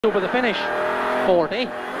Over the finish, 40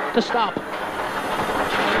 to stop. Come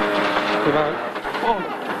on.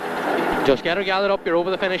 Oh. Just get her gathered up, you're over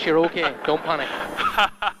the finish, you're okay, don't panic.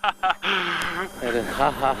 Ha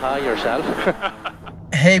ha ha yourself.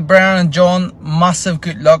 Hey Brian and John, massive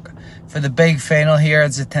good luck for the big final here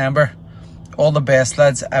in September. All the best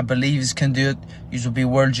lads, I believe you can do it. You will be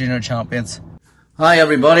World Junior Champions. Hi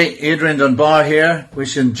everybody, Adrian Dunbar here,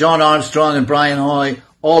 wishing Jon Armstrong and Brian Hoy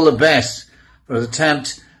all the best for the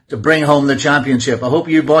attempt to bring home the championship. I hope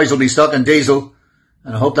you boys will be stuck in diesel,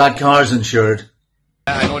 and I hope that car's insured.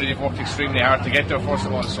 I know that you've worked extremely hard to get there, first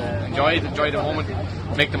of all, so enjoy the moment,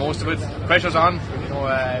 make the most of it. Pressure's on, you know,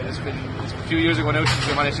 it's been a few years ago now since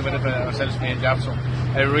we managed to win it for ourselves playing jab, so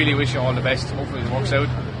I really wish you all the best. Hopefully it works out.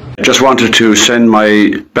 Just wanted to send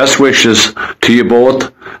my best wishes to you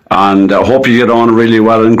both, and I hope you get on really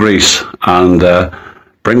well in Greece and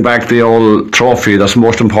bring back the old trophy. That's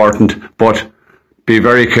most important, but be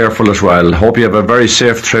very careful as well. Hope you have a very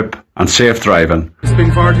safe trip and safe driving. It's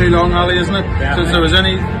been far too long, Ali, isn't it? Yeah. Since there was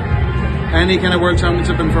any kind of World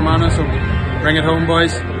Championship in Fermanagh, so bring it home,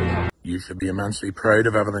 boys. You should be immensely proud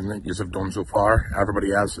of everything that you have done so far.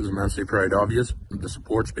 Everybody else is immensely proud of you. The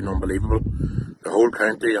support's been unbelievable. The whole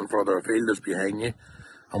county and further afield is behind you,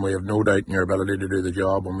 and we have no doubt in your ability to do the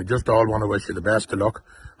job, and we just all want to wish you the best of luck,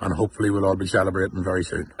 and hopefully we'll all be celebrating very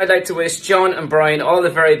soon. I'd like to wish Jon and Brian all the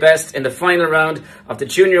very best in the final round of the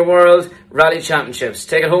Junior World Rally Championships.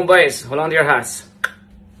 Take it home, boys. Hold on to your hats.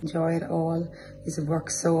 Enjoy it all. You've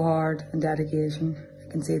worked so hard and dedication. I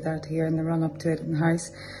can see that here in the run up to it in the house,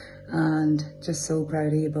 and just so proud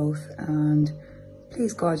of you both, and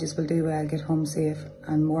please God, you will do well, get home safe,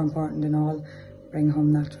 and more important than all, bring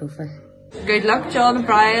home that trophy. Good luck, Jon and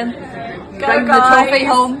Brian. Bring the trophy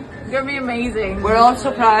home. It's going to be amazing. We're all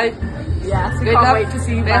so proud. Yes, we Good can't luck. wait to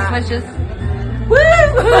see best that. wishes. Woo!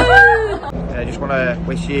 I just want to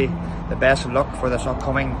wish you the best of luck for this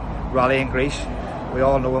upcoming rally in Greece. We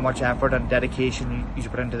all know how much effort and dedication you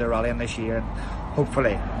put into the rallying this year, and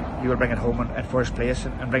hopefully you will bring it home in first place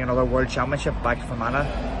and bring another World Championship back to Fermanagh.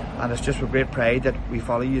 And it's just with great pride that we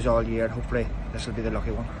follow you all year, and hopefully this will be the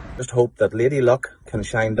lucky one. Just hope that Lady Luck can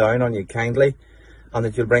shine down on you kindly, and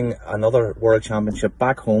that you'll bring another World Championship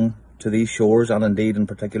back home to these shores, and indeed in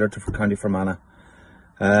particular to County Fermanagh.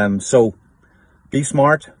 So be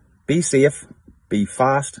smart, be safe, be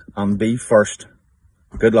fast and be first.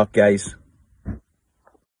 Good luck, guys.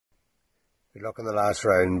 Good luck in the last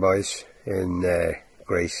round, boys, in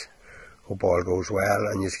Greece. Hope all goes well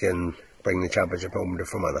and you can bring the championship home to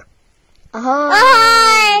Fermanagh.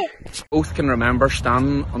 Ahoy! Both can remember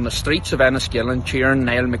standing on the streets of Enniskillen cheering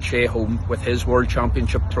Niall McShea home with his World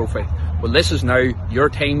Championship trophy. Well, this is now your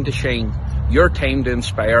time to shine, your time to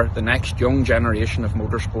inspire the next young generation of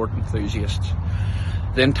motorsport enthusiasts.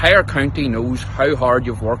 The entire county knows how hard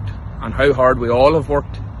you've worked and how hard we all have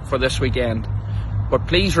worked for this weekend. But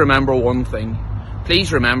please remember one thing.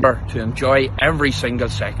 Please remember to enjoy every single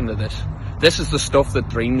second of this. This is the stuff that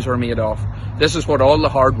dreams are made of. This is what all the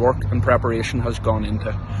hard work and preparation has gone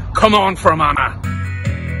into. Come on, Fermanagh!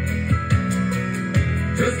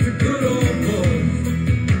 Just a good old boy,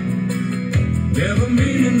 never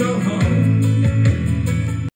meaning no harm.